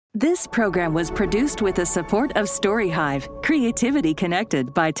This program was produced with the support of StoryHive, creativity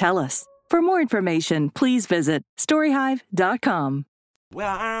connected by TELUS. For more information, please visit storyhive.com.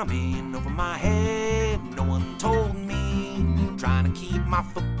 Well, I'm in over my head, no one told me. Trying to keep my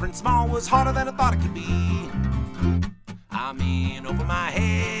footprint small was harder than I thought it could be. I'm in over my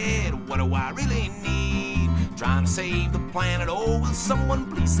head, what do I really need? Trying to save the planet, oh, will someone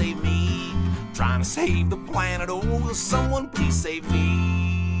please save me? Trying to save the planet, oh, will someone please save me?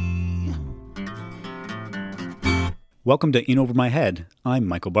 Welcome to In Over My Head. I'm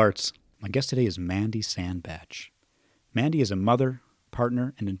Michael Bartz. My guest today is Mandy Sandbach. Mandy is a mother,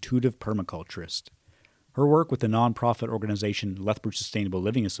 partner, and intuitive permaculturist. Her work with the nonprofit organization Lethbridge Sustainable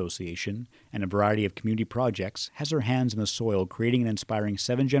Living Association and a variety of community projects has her hands in the soil, creating and inspiring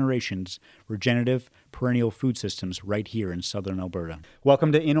 7 generations regenerative, perennial food systems right here in southern Alberta.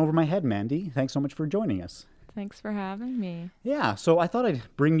 Welcome to In Over My Head, Mandy. Thanks so much for joining us. Thanks for having me. Yeah, so I thought I'd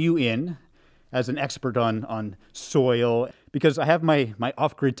bring you in as an expert on soil, because I have my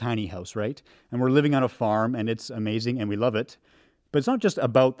off-grid tiny house, right? And we're living on a farm, and it's amazing, and we love it. But it's not just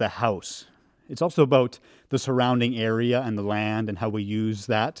about the house. It's also about the surrounding area and the land and how we use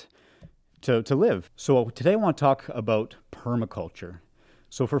that to live. So today I want to talk about permaculture.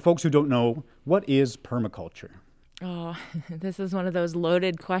 So for folks who don't know, what is permaculture? Oh, this is one of those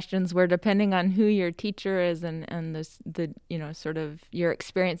loaded questions where, depending on who your teacher is and the sort of your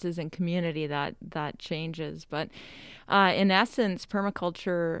experiences in community, that changes. But in essence,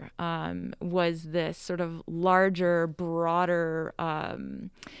 permaculture was this sort of larger, broader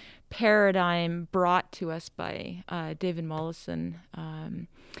paradigm brought to us by David Mollison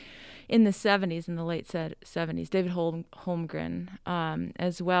in the 70s, in the late 70s, David Holmgren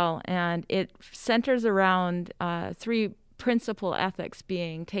as well. And it centers around 3 principal ethics,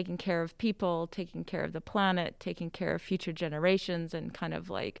 being taking care of people, taking care of the planet, taking care of future generations, and kind of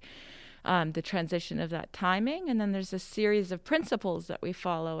like the transition of that timing. And then there's a series of principles that we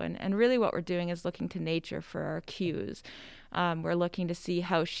follow. And really what we're doing is looking to nature for our cues. We're looking to see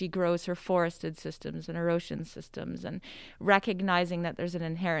how she grows her forested systems and her ocean systems, and recognizing that there's an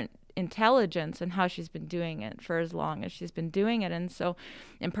inherent intelligence in how she's been doing it for as long as she's been doing it. And so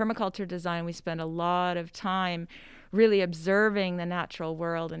in permaculture design, we spend a lot of time really observing the natural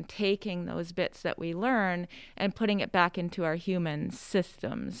world and taking those bits that we learn and putting it back into our human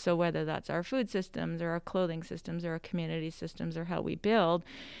systems. So whether that's our food systems or our clothing systems or our community systems or how we build,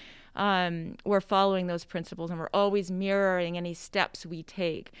 we're following those principles, and we're always mirroring any steps we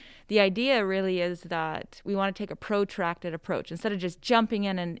take. The idea really is that we want to take a protracted approach. Instead of just jumping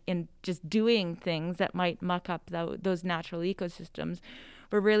in and just doing things that might muck up those natural ecosystems,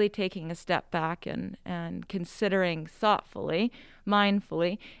 we're really taking a step back and considering thoughtfully,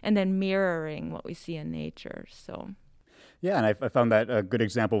 mindfully, and then mirroring what we see in nature. So, yeah, and I found that a good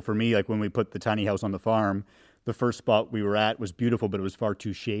example for me, like when we put the tiny house on the farm. The first spot we were at was beautiful, but it was far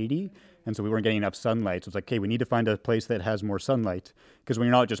too shady, and so we weren't getting enough sunlight. So it's like, okay, we need to find a place that has more sunlight, because when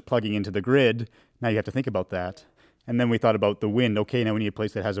you're not just plugging into the grid, now you have to think about that. And then we thought about the wind. Okay, now we need a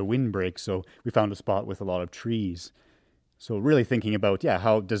place that has a windbreak, so we found a spot with a lot of trees. So really thinking about,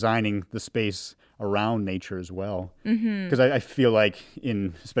 how designing the space around nature as well. Because I feel like,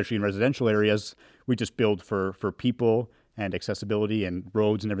 especially in residential areas, we just build for people and accessibility and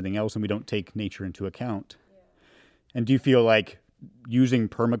roads and everything else, and we don't take nature into account. And do you feel like using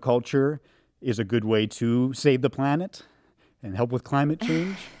permaculture is a good way to save the planet and help with climate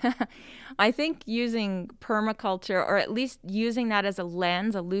change? I think using permaculture, or at least using that as a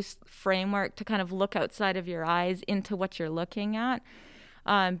lens, a loose framework to kind of look outside of your eyes into what you're looking at,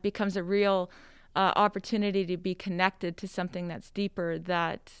 becomes a real opportunity to be connected to something that's deeper,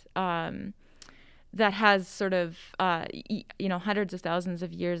 that has sort of, hundreds of thousands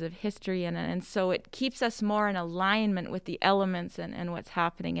of years of history in it. And so it keeps us more in alignment with the elements and what's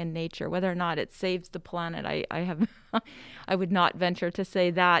happening in nature. Whether or not it saves the planet, I would not venture to say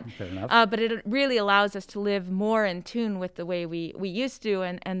that. Fair enough. But it really allows us to live more in tune with the way we used to,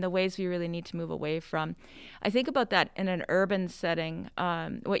 and the ways we really need to move away from. I think about that in an urban setting,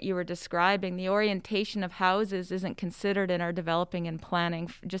 what you were describing. The orientation of houses isn't considered in our developing and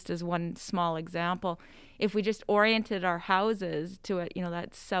planning, just as one small example. If we just oriented our houses to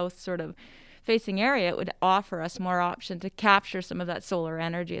that south sort of facing area, it would offer us more option to capture some of that solar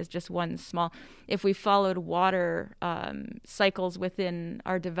energy as just one small. If we followed water cycles within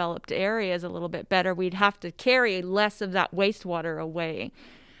our developed areas a little bit better, we'd have to carry less of that wastewater away.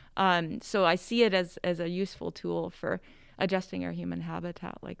 So I see it as a useful tool for adjusting our human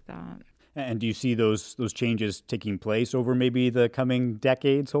habitat like that. And do you see those changes taking place over maybe the coming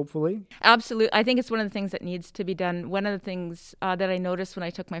decades, hopefully? Absolutely. I think it's one of the things that needs to be done. One of the things that I noticed when I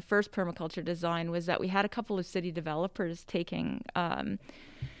took my first permaculture design was that we had a couple of city developers taking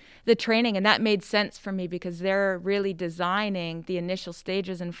the training, and that made sense for me because they're really designing the initial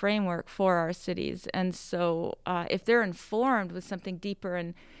stages and framework for our cities. And so if they're informed with something deeper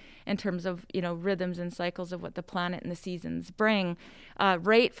in terms of, rhythms and cycles of what the planet and the seasons bring,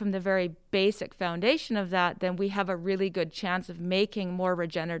 right from the very basic foundation of that, then we have a really good chance of making more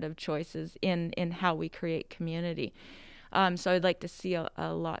regenerative choices in how we create community. So I'd like to see a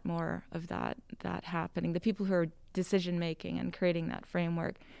lot more of that happening. The people who are decision making and creating that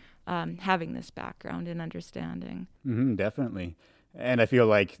framework, having this background and understanding. Mm-hmm, definitely. And I feel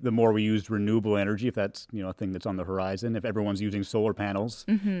like the more we use renewable energy, if that's a thing that's on the horizon, if everyone's using solar panels,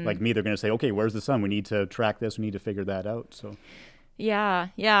 like me, they're going to say, okay, where's the sun? We need to track this. We need to figure that out. So. Yeah.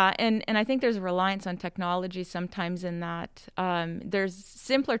 And I think there's a reliance on technology sometimes in that there's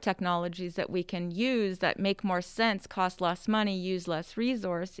simpler technologies that we can use that make more sense, cost less money, use less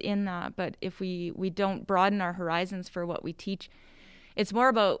resource in that. But if we don't broaden our horizons for what we teach, it's more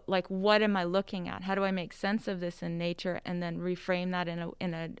about like, what am I looking at? How do I make sense of this in nature, and then reframe that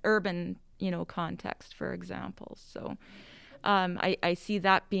in an urban, context, for example. So I see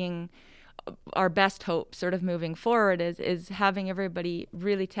that being our best hope sort of moving forward is having everybody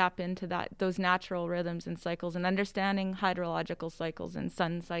really tap into those natural rhythms and cycles and understanding hydrological cycles and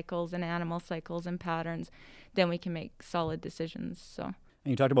sun cycles and animal cycles and patterns. Then we can make solid decisions. So. And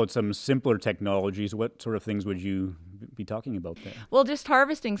you talked about some simpler technologies. What sort of things would you be talking about there? Well, just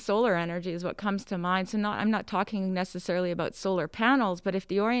harvesting solar energy is what comes to mind. So I'm not talking necessarily about solar panels, but if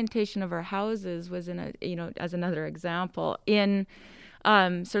the orientation of our houses was as another example, in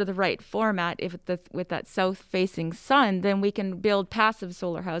sort of the right format, with that south-facing sun, then we can build passive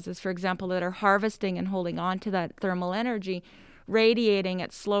solar houses, for example, that are harvesting and holding on to that thermal energy, radiating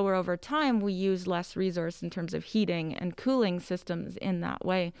it slower over time. We use less resource in terms of heating and cooling systems in that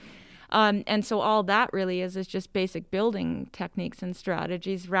way. And so all that really is just basic building techniques and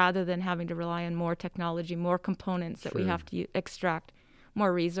strategies, rather than having to rely on more technology, more components that we have to extract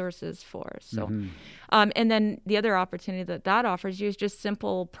more resources for. So, and then the other opportunity that offers you is just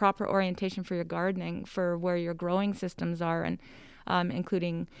simple, proper orientation for your gardening, for where your growing systems are, and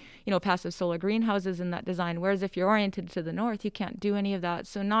including, passive solar greenhouses in that design. Whereas if you're oriented to the north, you can't do any of that.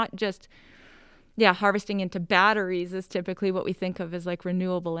 So not just, harvesting into batteries is typically what we think of as like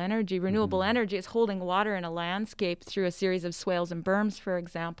renewable energy. Renewable energy is holding water in a landscape through a series of swales and berms, for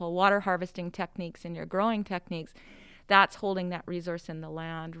example. Water harvesting techniques in your growing techniques, that's holding that resource in the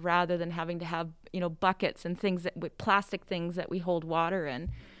land, rather than having to have, buckets and things with plastic things that we hold water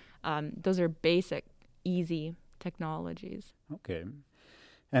in. Those are basic, easy technologies. Okay.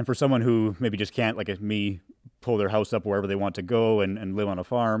 And for someone who maybe just can't, like me, pull their house up wherever they want to go and live on a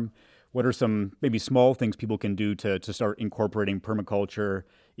farm, what are some maybe small things people can do to start incorporating permaculture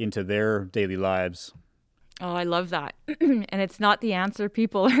into their daily lives? Oh, I love that. And it's not the answer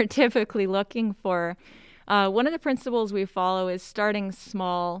people are typically looking for. One of the principles we follow is starting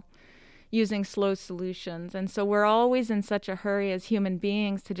small, using slow solutions. And so we're always in such a hurry as human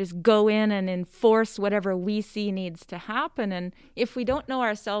beings to just go in and enforce whatever we see needs to happen. And if we don't know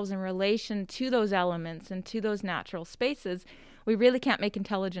ourselves in relation to those elements and to those natural spaces, we really can't make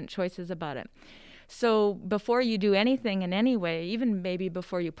intelligent choices about it. So before you do anything in any way, even maybe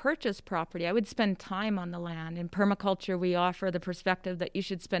before you purchase property, I would spend time on the land. In permaculture, we offer the perspective that you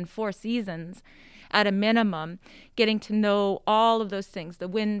should spend 4 seasons at a minimum, getting to know all of those things, the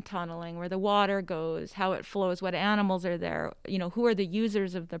wind tunneling, where the water goes, how it flows, what animals are there, who are the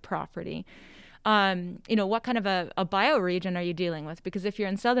users of the property. What kind of a bioregion are you dealing with? Because if you're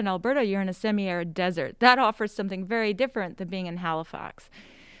in southern Alberta, you're in a semi-arid desert. That offers something very different than being in Halifax.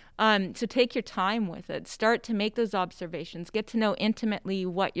 So take your time with it. Start to make those observations. Get to know intimately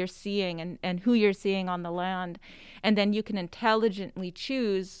what you're seeing and who you're seeing on the land. And then you can intelligently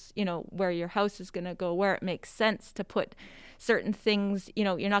choose, where your house is going to go, where it makes sense to put certain things.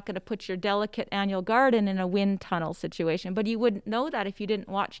 You're not going to put your delicate annual garden in a wind tunnel situation, but you wouldn't know that if you didn't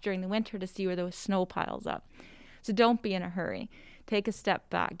watch during the winter to see where those snow piles up. So don't be in a hurry. Take a step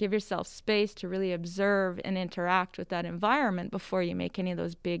back. Give yourself space to really observe and interact with that environment before you make any of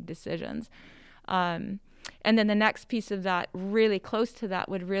those big decisions. And then the next piece of that, really close to that,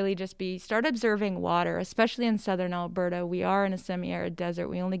 would really just be start observing water, especially in southern Alberta. We are in a semi-arid desert.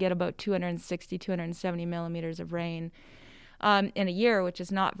 We only get about 260, 270 millimeters of rain in a year, which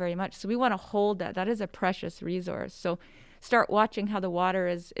is not very much. So we want to hold that. That is a precious resource. So start watching how the water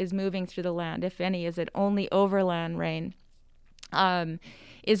is moving through the land, if any. Is it only overland rain?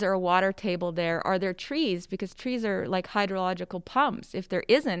 Is there a water table there? Are there trees? Because trees are like hydrological pumps. If there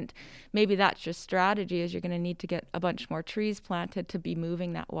isn't, maybe that's just strategy, is you're going to need to get a bunch more trees planted to be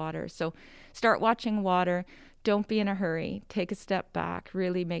moving that water. So start watching water. Don't be in a hurry. Take a step back.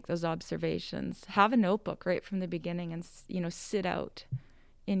 Really make those observations. Have a notebook right from the beginning and, sit out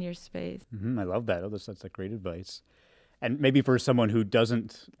in your space. I love that. That's great advice. And maybe for someone who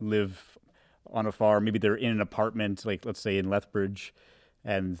doesn't live on a farm, maybe they're in an apartment, like let's say in Lethbridge,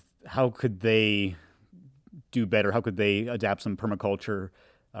 and how could they do better? How could they adapt some permaculture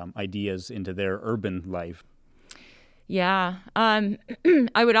ideas into their urban life? Yeah,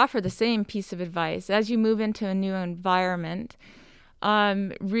 I would offer the same piece of advice. As you move into a new environment,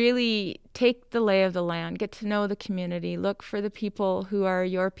 really take the lay of the land, get to know the community, look for the people who are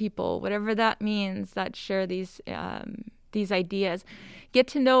your people, whatever that means, that share these ideas. Get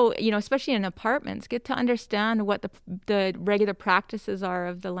to know, especially in apartments, get to understand what the regular practices are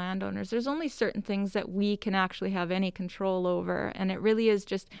of the landowners. There's only certain things that we can actually have any control over, and it really is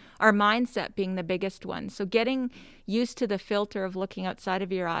just our mindset being the biggest one. So getting used to the filter of looking outside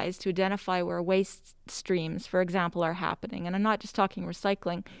of your eyes to identify where waste streams, for example, are happening. And I'm not just talking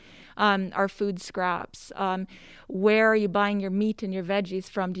recycling. Our food scraps. Where are you buying your meat and your veggies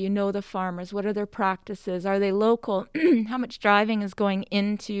from? Do you know the farmers? What are their practices? Are they local? How much driving is going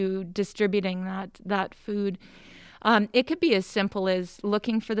into distributing that food? It could be as simple as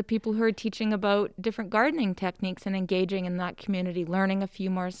looking for the people who are teaching about different gardening techniques and engaging in that community, learning a few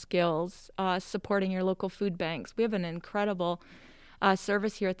more skills, supporting your local food banks. We have an incredible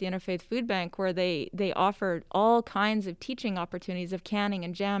service here at the Interfaith Food Bank where they offer all kinds of teaching opportunities of canning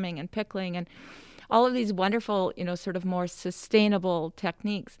and jamming and pickling and all of these wonderful, sort of more sustainable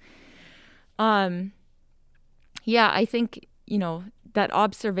techniques. I think, that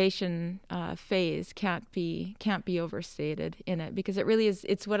observation phase can't be overstated in it, because it really is,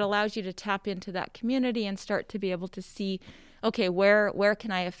 it's what allows you to tap into that community and start to be able to see, okay, where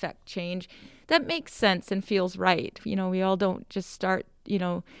can I affect change that makes sense and feels right. We all don't just start,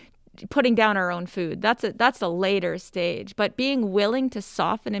 putting down our own food. That's a later stage. But being willing to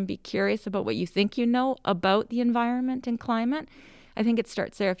soften and be curious about what you think you know about the environment and climate, I think it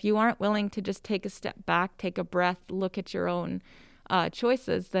starts there. If you aren't willing to just take a step back, take a breath, look at your own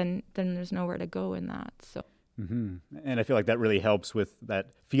choices, then there's nowhere to go in that. So. Mm-hmm. And I feel like that really helps with that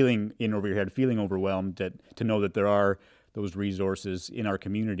feeling in over your head, feeling overwhelmed, to know that there are those resources in our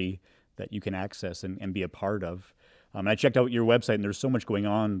community that you can access and be a part of. And I checked out your website, and there's so much going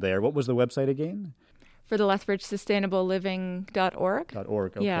on there. What was the website again? For the Lethbridge SustainableLiving.org.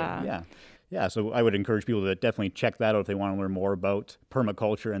 .org. Okay. Yeah. Yeah. So I would encourage people to definitely check that out if they want to learn more about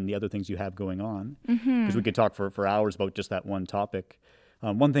permaculture and the other things you have going on. Because we could talk for hours about just that one topic.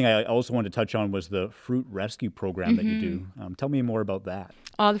 One thing I also wanted to touch on was the fruit rescue program that you do. Tell me more about that.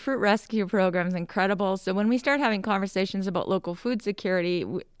 Oh, the fruit rescue program is incredible. So when we start having conversations about local food security,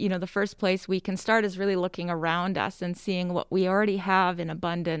 the first place we can start is really looking around us and seeing what we already have in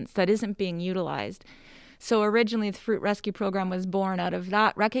abundance that isn't being utilized. So originally the fruit rescue program was born out of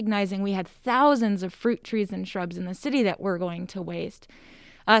that, recognizing we had thousands of fruit trees and shrubs in the city that we're going to waste.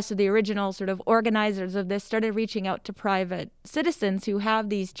 So the original sort of organizers of this started reaching out to private citizens who have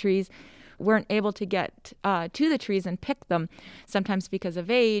these trees, weren't able to get to the trees and pick them, sometimes because of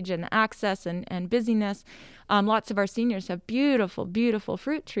age and access and busyness. Lots of our seniors have beautiful, beautiful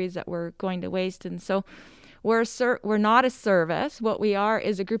fruit trees that we're going to waste. And so we're not a service. What we are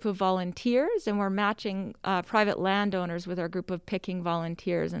is a group of volunteers, and we're matching private landowners with our group of picking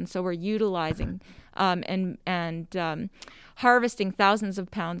volunteers. And so we're utilizing and harvesting thousands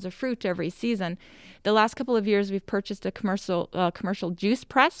of pounds of fruit every season. The last couple of years, we've purchased a commercial juice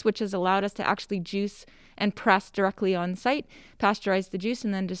press, which has allowed us to actually juice and press directly on site, pasteurize the juice,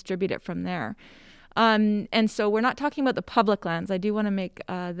 and then distribute it from there. And so we're not talking about the public lands. I do want to make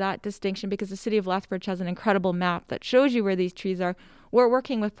that distinction, because the city of Lethbridge has an incredible map that shows you where these trees are. We're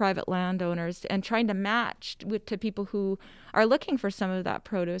working with private landowners and trying to match to people who are looking for some of that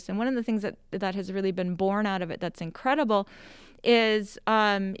produce. And one of the things that has really been born out of it that's incredible is,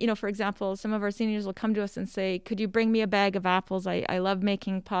 for example, some of our seniors will come to us and say, could you bring me a bag of apples? I love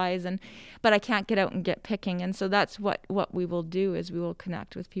making pies, but I can't get out and get picking. And so that's what we will do, is we will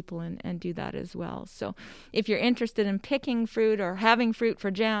connect with people and do that as well. So if you're interested in picking fruit or having fruit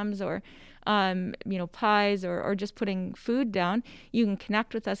for jams or pies or just putting food down, you can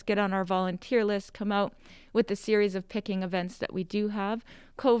connect with us, get on our volunteer list, come out with the series of picking events that we do have.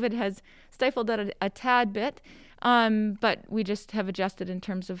 COVID has stifled that a tad bit, but we just have adjusted in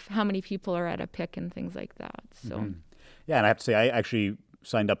terms of how many people are at a pick and things like that. So, Yeah, and I have to say, I actually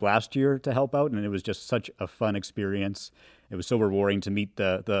signed up last year to help out, and it was just such a fun experience. it was so rewarding to meet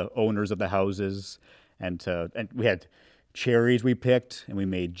the owners of the houses, and we had cherries we picked, and we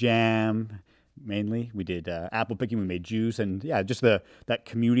made jam. Mainly, we did apple picking, we made juice, and just that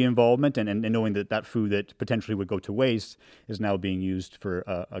community involvement, and knowing that food that potentially would go to waste is now being used for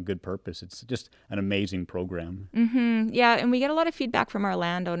a good purpose. It's just an amazing program. Mm-hmm. Yeah, and we get a lot of feedback from our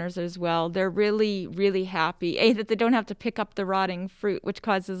landowners as well. They're really, really happy, that they don't have to pick up the rotting fruit, which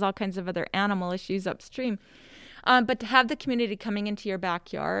causes all kinds of other animal issues upstream. But to have the community coming into your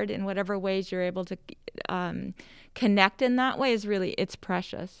backyard in whatever ways you're able to connect in that way it's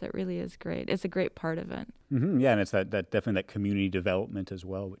precious. It really is great. It's a great part of it. Mm-hmm. Yeah, and it's that definitely that community development as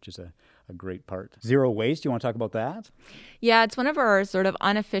well, which is a great part. Zero waste, do you want to talk about that? Yeah, it's one of our sort of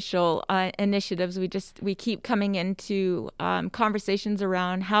unofficial initiatives. We keep coming into conversations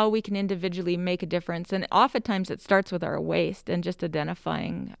around how we can individually make a difference. And oftentimes it starts with our waste and just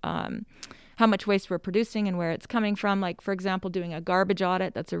identifying how much waste we're producing and where it's coming from. Like, for example, doing a garbage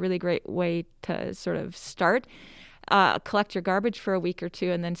audit. That's a really great way to sort of start. Collect your garbage for a week or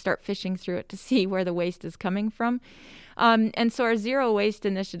two and then start fishing through it to see where the waste is coming from. And so our Zero Waste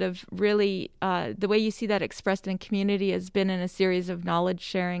initiative really, the way you see that expressed in community has been in a series of knowledge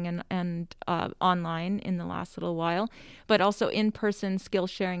sharing and online in the last little while, but also in-person skill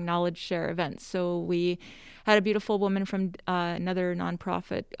sharing, knowledge share events. So we had a beautiful woman from another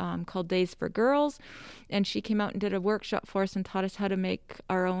nonprofit called Days for Girls, and she came out and did a workshop for us and taught us how to make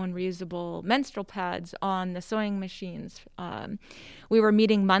our own reusable menstrual pads on the sewing machines. We were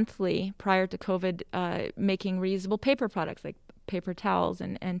meeting monthly prior to COVID, making reusable paper products like paper towels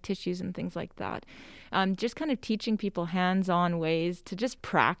and tissues and things like that. Just kind of teaching people hands-on ways to just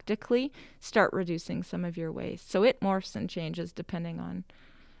practically start reducing some of your waste. So it morphs and changes depending on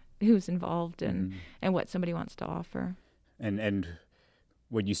who's involved and what somebody wants to offer. And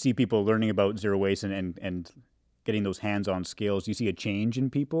when you see people learning about zero waste and getting those hands-on skills, do you see a change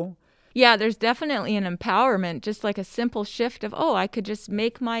in people? Yeah, there's definitely an empowerment, just like a simple shift of, I could just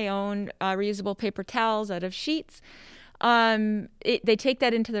make my own reusable paper towels out of sheets. They take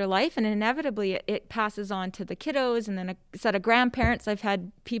that into their life, and inevitably it passes on to the kiddos and then a set of grandparents. I've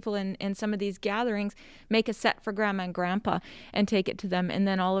had people in some of these gatherings make a set for grandma and grandpa and take it to them, and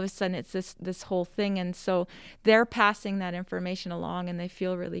then all of a sudden it's this whole thing. And so they're passing that information along, and they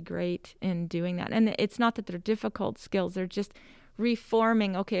feel really great in doing that. And it's not that they're difficult skills, they're just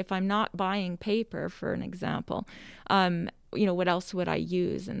reforming, if I'm not buying paper, for an example, what else would I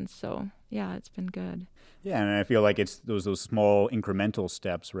use? And so, yeah, it's been good. Yeah, and I feel like it's those small incremental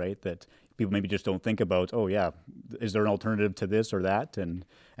steps, right, that people maybe just don't think about, is there an alternative to this or that? And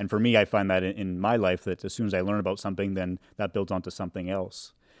for me, I find that in my life that as soon as I learn about something, then that builds onto something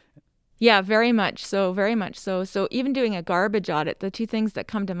else. Yeah, very much so, very much so. So even doing a garbage audit, the two things that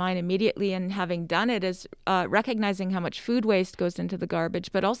come to mind immediately, and having done it, is recognizing how much food waste goes into the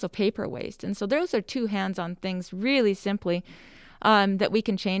garbage, but also paper waste. And so those are two hands-on things, really simply, that we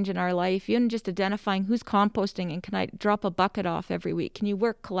can change in our life. Even just identifying who's composting and can I drop a bucket off every week? Can you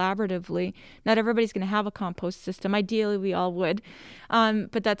work collaboratively? Not everybody's going to have a compost system. Ideally, we all would,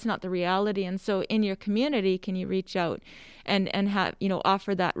 but that's not the reality. And so in your community, can you reach out and have,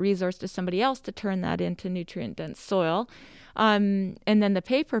 offer that resource to somebody else to turn that into nutrient-dense soil? And then the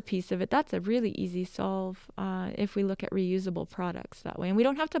paper piece of it, that's a really easy solve if we look at reusable products that way. And we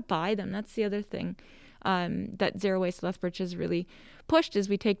don't have to buy them. That's the other thing. That Zero Waste Lethbridge has really pushed, is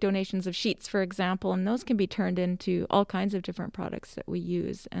we take donations of sheets, for example, and those can be turned into all kinds of different products that we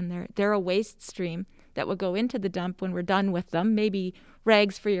use. And they're a waste stream that will go into the dump when we're done with them, maybe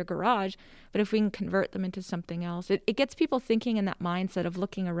rags for your garage, but if we can convert them into something else, it gets people thinking in that mindset of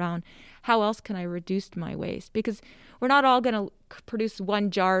looking around, how else can I reduce my waste? Because we're not all going to produce 1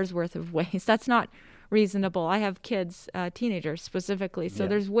 jar's worth of waste. That's not reasonable. I have kids, teenagers specifically, so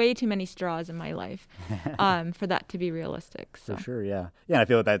there's way too many straws in my life for that to be realistic. So. For sure, yeah. Yeah, and I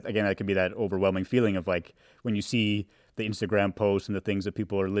feel like that, again, that can be that overwhelming feeling of like when you see the Instagram posts and the things that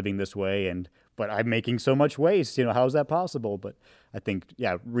people are living this way, but I'm making so much waste, how is that possible? But I think,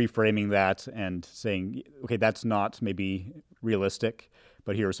 reframing that and saying, okay, that's not maybe realistic,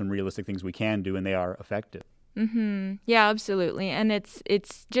 but here are some realistic things we can do, and they are effective. Mm-hmm. Yeah, absolutely. And it's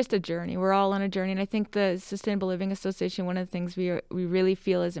just a journey. We're all on a journey. And I think the Sustainable Living Association, one of the things we really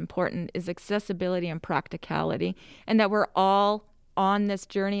feel is important is accessibility and practicality, and that we're all on this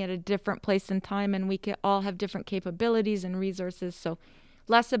journey at a different place in time, and we can all have different capabilities and resources. So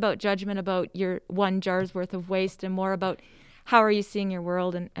less about judgment about your 1 jar's worth of waste and more about how are you seeing your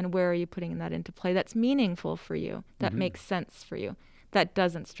world and where are you putting that into play that's meaningful for you, that makes sense for you, that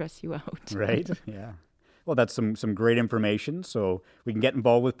doesn't stress you out. Right, yeah. Well, that's some great information. So we can get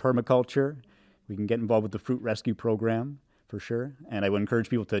involved with permaculture. We can get involved with the Fruit Rescue Program. for sure. And I would encourage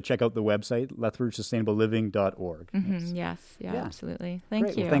people to check out the website, lethbridgesustainableliving.org. Yes. Yeah, absolutely. Thank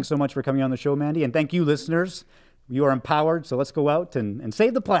Great. you. Well, thanks so much for coming on the show, Mandy. And thank you, listeners. You are empowered, so let's go out and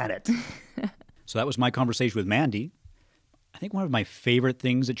save the planet. So that was my conversation with Mandy. I think one of my favorite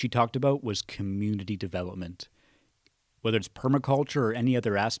things that she talked about was community development. Whether it's permaculture or any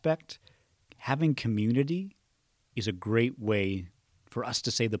other aspect, having community is a great way for us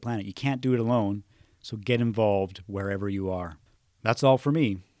to save the planet. You can't do it alone, so get involved wherever you are. That's all for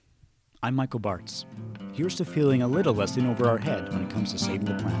me. I'm Michael Bartz. Here's to feeling a little less in over our head when it comes to saving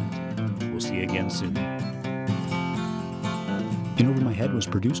the planet. We'll see you again soon. In Over My Head was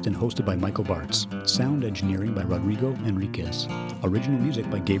produced and hosted by Michael Bartz. Sound engineering by Rodrigo Enriquez. Original music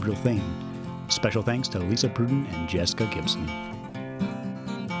by Gabriel Thane. Special thanks to Lisa Pruden and Jessica Gibson.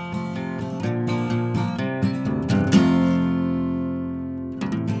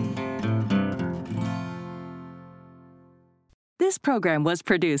 This program was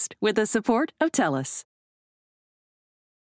produced with the support of TELUS.